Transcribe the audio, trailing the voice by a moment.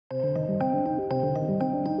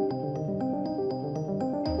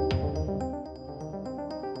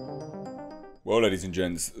Well, ladies and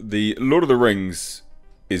gents, the Lord of the Rings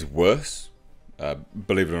is worse.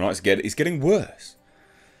 Believe it or not, it's getting worse.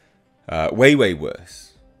 Way, way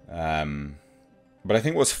worse. But I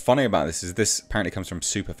think what's funny about this is this apparently comes from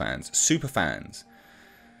superfans. Superfans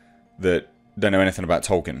that don't know anything about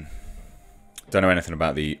Tolkien. Don't know anything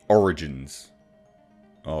about the origins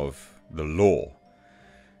of the lore.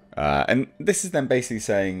 And this is them basically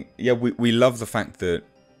saying, yeah, we love the fact that,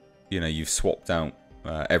 you know, you've swapped out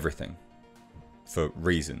everything for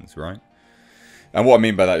reasons, right? And what I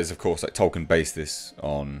mean by that is, of course, like Tolkien based this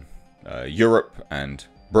on Europe and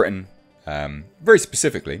Britain, very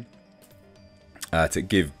specifically, to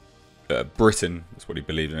give Britain, that's what he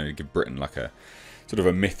believed in, to give Britain like a sort of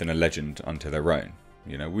a myth and a legend unto their own.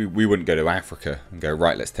 You know, we wouldn't go to Africa and go,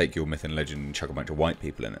 right, let's take your myth and legend and chuck a bunch of white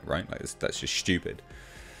people in it, right? Like that's just stupid.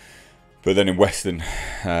 But then in Western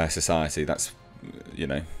society, that's, you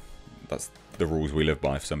know, that's the rules we live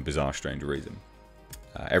by for some bizarre, strange reason.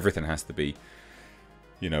 Everything has to be,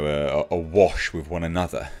 you know, a wash with one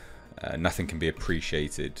another. Nothing can be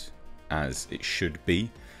appreciated as it should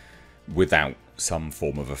be without some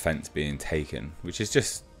form of offence being taken, which is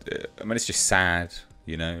just, I mean, it's just sad,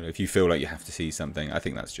 you know. If you feel like you have to see something, I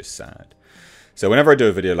think that's just sad. So whenever I do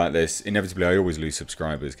a video like this, inevitably I always lose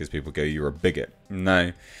subscribers because people go, you're a bigot.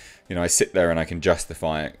 No, you know, I sit there and I can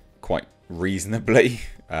justify it quite reasonably.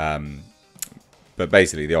 But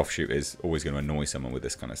basically the offshoot is always going to annoy someone with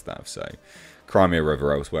this kind of stuff. So cry me a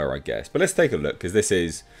river elsewhere, I guess. But let's take a look, because this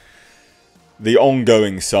is the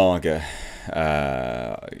ongoing saga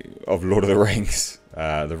of Lord of the Rings,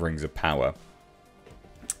 the Rings of Power.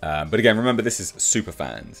 But again, remember, this is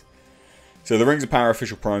Superfans. So the Rings of Power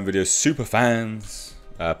official Prime Video Superfans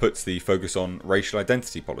puts the focus on racial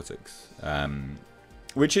identity politics,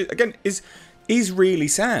 which is, again, is really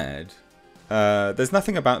sad. There's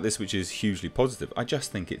nothing about this which is hugely positive. I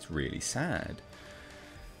just think it's really sad.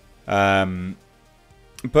 But,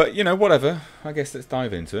 you know, whatever. I guess let's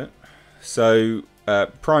dive into it. So,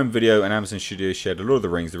 Prime Video and Amazon Studios shared a Lord of the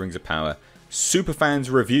Rings of Power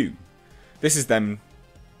Superfans review. This is them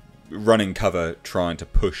running cover, trying to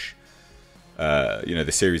push, you know,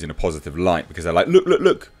 the series in a positive light, because they're like,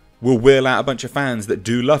 look, we'll wheel out a bunch of fans that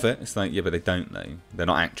do love it. It's like, yeah, but they don't, though. They're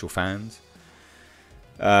not actual fans.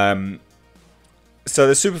 So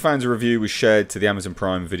the Superfans review was shared to the Amazon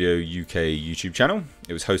Prime Video UK YouTube channel.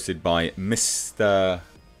 It was hosted by Mr.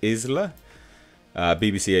 Isla,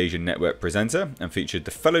 BBC Asian Network presenter, and featured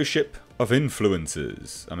the Fellowship of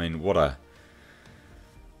Influencers. I mean, what a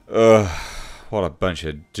bunch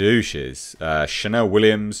of douches. Chanel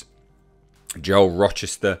Williams, Joel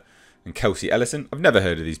Rochester, and Kelsey Ellison. I've never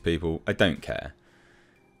heard of these people. I don't care.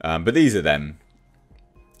 But these are them.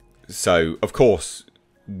 So, of course,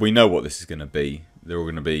 we know what this is going to be. They're all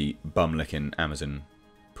going to be bum-licking Amazon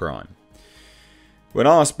Prime. When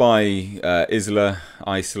asked by Isla,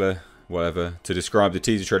 whatever, to describe the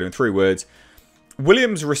teaser trailer in 3 words,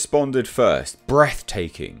 Williams responded first,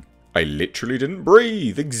 breathtaking. I literally didn't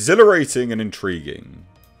breathe. Exhilarating and intriguing.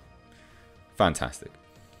 Fantastic.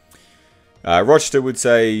 Rochester would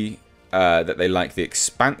say that they like the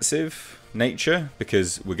expansive nature,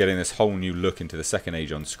 because we're getting this whole new look into the Second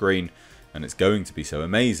Age on screen, and it's going to be so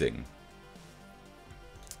amazing.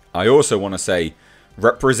 I also want to say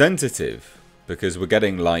representative, because we're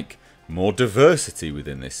getting like more diversity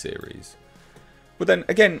within this series. But then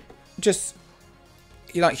again, just,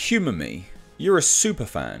 you like, humour me. You're a super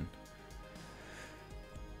fan.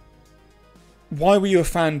 Why were you a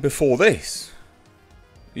fan before this?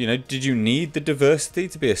 You know, did you need the diversity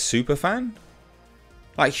to be a super fan?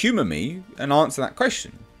 Like, humour me and answer that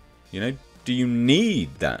question. You know, do you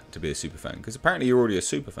need that to be a super fan? Because apparently you're already a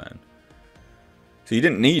super fan. So you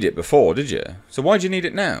didn't need it before, did you? So why do you need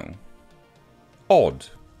it now? Odd.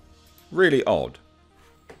 Really odd.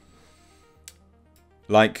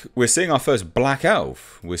 Like, we're seeing our first black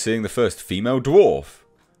elf. We're seeing the first female dwarf.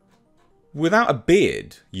 Without a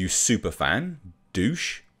beard, you super fan.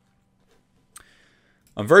 Douche.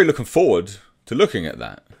 I'm very looking forward to looking at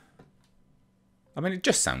that. I mean, it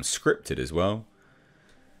just sounds scripted as well.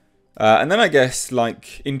 And then I guess,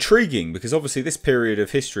 like, intriguing, because obviously this period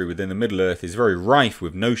of history within the Middle-earth is very rife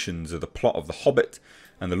with notions of the plot of The Hobbit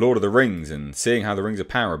and The Lord of the Rings, and seeing how the Rings of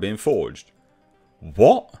Power are being forged.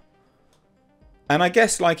 What? And I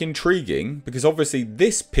guess, like, intriguing, because obviously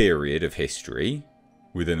this period of history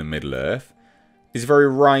within the Middle-earth is very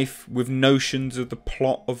rife with notions of the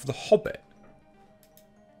plot of The Hobbit.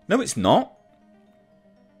 No, it's not.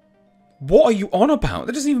 What are you on about?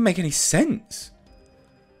 That doesn't even make any sense.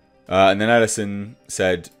 And then Ellison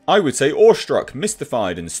said, I would say awestruck,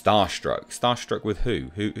 mystified, and starstruck. Starstruck with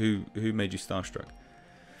who? Who made you starstruck?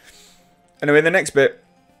 Anyway, the next bit,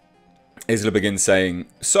 Isla begins saying,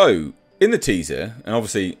 so, in the teaser, and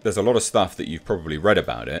obviously there's a lot of stuff that you've probably read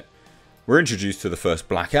about it, we're introduced to the first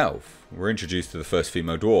black elf. We're introduced to the first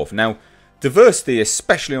female dwarf. Now, diversity,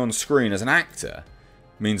 especially on screen as an actor,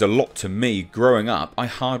 means a lot to me. Growing up, I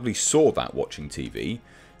hardly saw that watching TV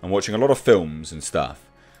and watching a lot of films and stuff.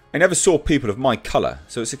 I never saw people of my colour,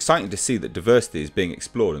 so it's exciting to see that diversity is being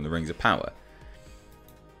explored in the Rings of Power.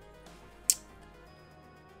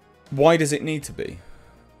 Why does it need to be?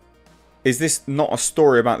 Is this not a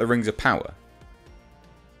story about the Rings of Power?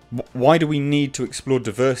 Why do we need to explore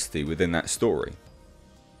diversity within that story?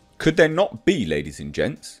 Could there not be, ladies and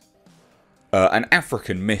gents, an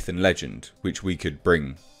African myth and legend which we could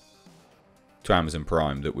bring to Amazon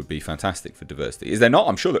Prime that would be fantastic for diversity? Is there not?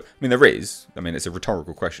 I'm sure that... I mean, there is. I mean, it's a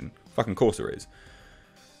rhetorical question. Fucking course there is.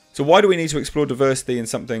 So why do we need to explore diversity in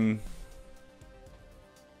something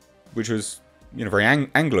which was, you know, very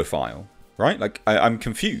Anglophile, right? Like, I'm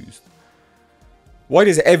confused. Why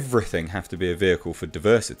does everything have to be a vehicle for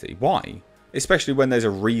diversity? Why? Especially when there's a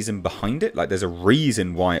reason behind it. Like, there's a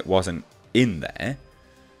reason why it wasn't in there.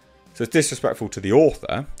 So it's disrespectful to the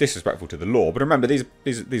author, disrespectful to the lore. But remember, these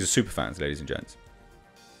are super fans, ladies and gents.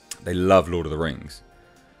 They love Lord of the Rings.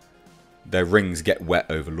 Their rings get wet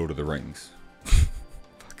over Lord of the Rings.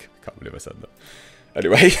 Fuck, I can't believe I said that.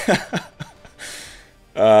 Anyway,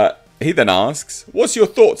 he then asks, what's your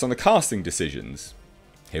thoughts on the casting decisions?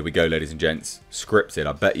 Here we go, ladies and gents. Scripted,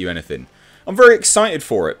 I bet you anything. I'm very excited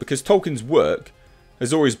for it because Tolkien's work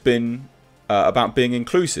has always been about being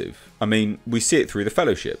inclusive. I mean, we see it through the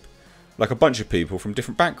Fellowship. Like a bunch of people from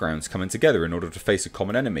different backgrounds coming together in order to face a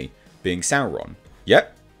common enemy, being Sauron.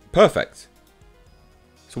 Yep, perfect.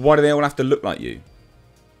 So why do they all have to look like you?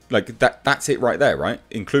 Like, that's it right there, right?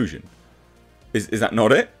 Inclusion. Is that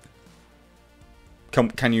not it?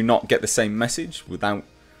 Can you not get the same message without,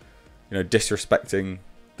 you know, disrespecting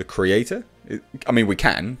the creator? I mean, we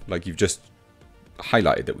can. Like, you've just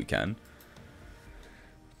highlighted that we can.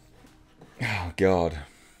 Oh, God.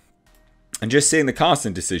 And just seeing the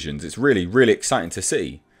casting decisions, it's really, really exciting to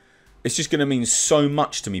see. It's just going to mean so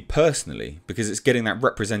much to me personally because it's getting that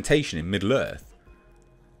representation in Middle-earth.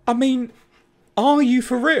 I mean, are you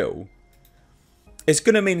for real? It's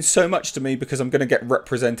going to mean so much to me because I'm going to get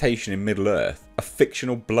representation in Middle-earth, a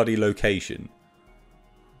fictional bloody location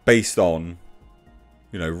based on,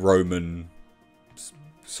 you know,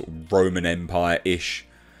 sort of Roman Empire-ish,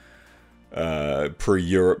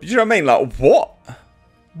 pre-Europe. Do you know what I mean? Like, what?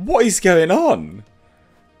 What is going on?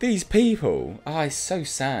 These people. Ah, it's so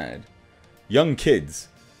sad. Young kids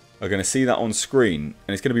are going to see that on screen,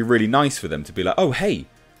 and it's going to be really nice for them to be like, oh, hey,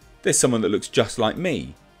 there's someone that looks just like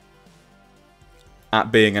me at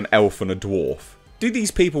being an elf and a dwarf. Do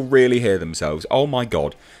these people really hear themselves? Oh my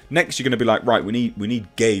god. Next you're going to be like, right, we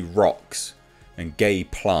need gay rocks and gay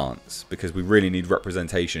plants because we really need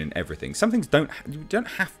representation in everything. Some things you don't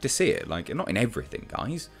have to see it. Like, not in everything,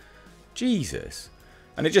 guys. Jesus.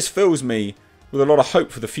 And it just fills me with a lot of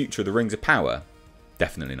hope for the future of the Rings of Power.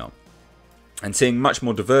 Definitely not. And seeing much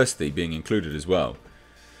more diversity being included as well.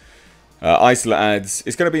 Isla adds,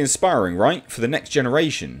 it's going to be inspiring, right? For the next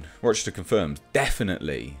generation. Rochester confirms.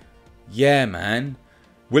 Definitely. Yeah, man.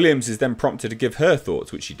 Williams is then prompted to give her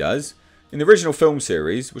thoughts, which she does. In the original film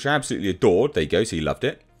series, which I absolutely adored, there you go, so he loved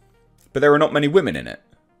it. But there are not many women in it.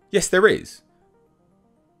 Yes, there is.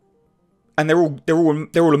 And they're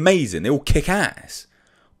all amazing. They all kick ass.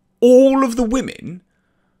 All of the women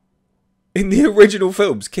in the original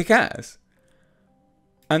films kick ass.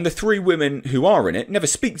 And the 3 women who are in it never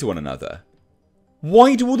speak to one another.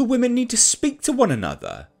 Why do all the women need to speak to one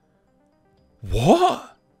another?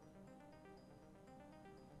 What?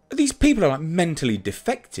 These people are like mentally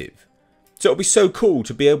defective. So it'll be so cool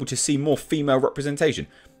to be able to see more female representation.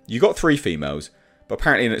 You got 3 females, but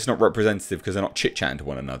apparently it's not representative because they're not chit-chatting to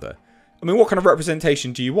one another. I mean, what kind of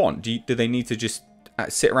representation do you want? Do they need to just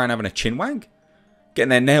sit around having a chinwag? Getting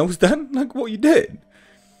their nails done? Like what you did?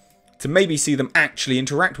 To maybe see them actually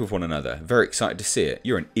interact with one another. Very excited to see it.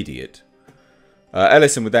 You're an idiot.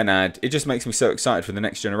 Ellison would then add, it just makes me so excited for the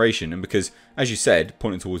next generation. And because, as you said,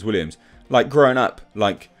 pointing towards Williams, like growing up,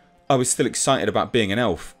 like I was still excited about being an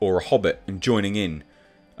elf or a hobbit and joining in,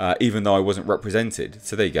 even though I wasn't represented.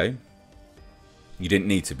 So there you go. You didn't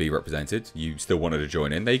need to be represented. You still wanted to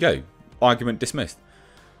join in. There you go. Argument dismissed.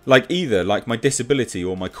 Like either like my disability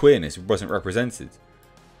or my queerness wasn't represented.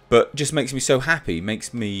 But just makes me so happy,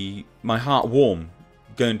 makes my heart warm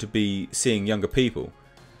going to be seeing younger people.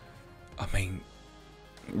 I mean,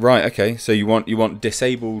 right, okay, so you want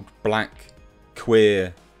disabled, black,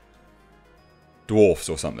 queer dwarfs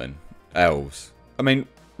or something, elves. I mean,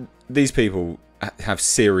 these people have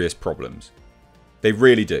serious problems. They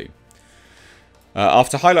really do.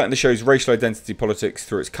 After highlighting the show's racial identity politics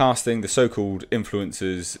through its casting, the so-called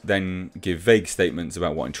influencers then give vague statements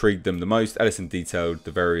about what intrigued them the most. Ellison detailed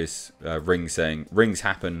the various rings, saying, rings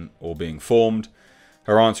happen or being formed.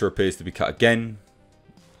 Her answer appears to be cut again.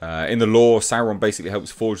 In the lore, Sauron basically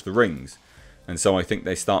helps forge the rings. And so I think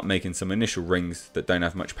they start making some initial rings that don't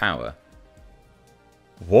have much power.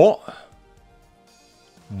 What?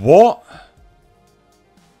 What?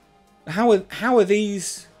 How are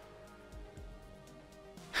these...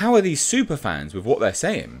 How are these super fans with what they're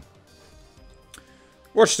saying?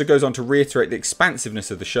 Rochester goes on to reiterate the expansiveness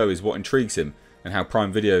of the show is what intrigues him, and how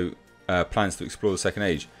Prime Video plans to explore the Second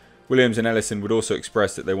Age. Williams and Ellison would also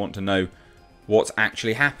express that they want to know what's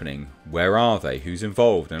actually happening, where are they, who's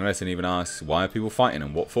involved, and Ellison even asks, why are people fighting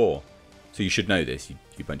and what for? So you should know this,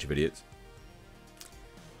 you bunch of idiots.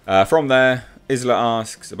 From there, Isla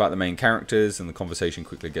asks about the main characters, and the conversation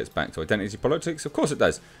quickly gets back to identity politics. Of course it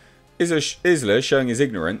does. Isla, showing his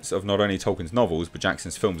ignorance of not only Tolkien's novels, but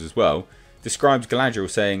Jackson's films as well, describes Galadriel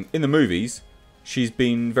saying, in the movies, she's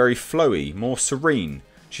been very flowy, more serene.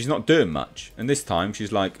 She's not doing much, and this time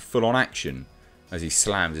she's like full-on action, as he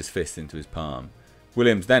slams his fist into his palm.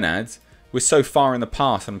 Williams then adds, we're so far in the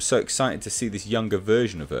past, and I'm so excited to see this younger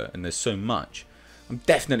version of her, and there's so much. I'm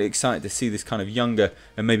definitely excited to see this kind of younger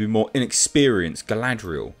and maybe more inexperienced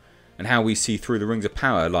Galadriel, and how we see through the Rings of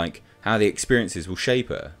Power, like how the experiences will shape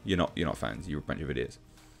her. You're not fans, you're a bunch of idiots.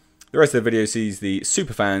 The rest of the video sees the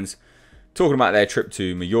super fans talking about their trip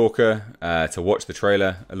to Mallorca to watch the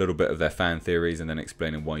trailer, a little bit of their fan theories, and then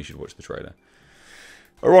explaining why you should watch the trailer.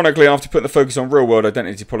 Ironically, after putting the focus on real-world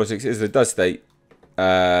identity politics, Isla does state,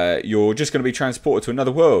 you're just going to be transported to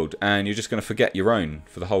another world, and you're just going to forget your own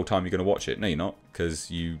for the whole time you're going to watch it. No, you're not, because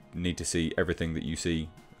you need to see everything that you see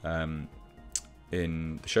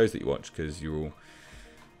in the shows that you watch, because you're all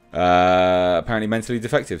apparently mentally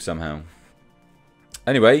defective somehow.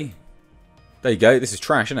 Anyway, there you go. This is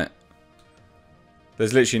trash, isn't it?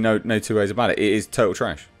 There's literally no two ways about it. It is total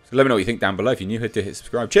trash. So let me know what you think down below. If you're new here, hit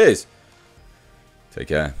subscribe. Cheers. Take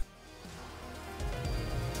care.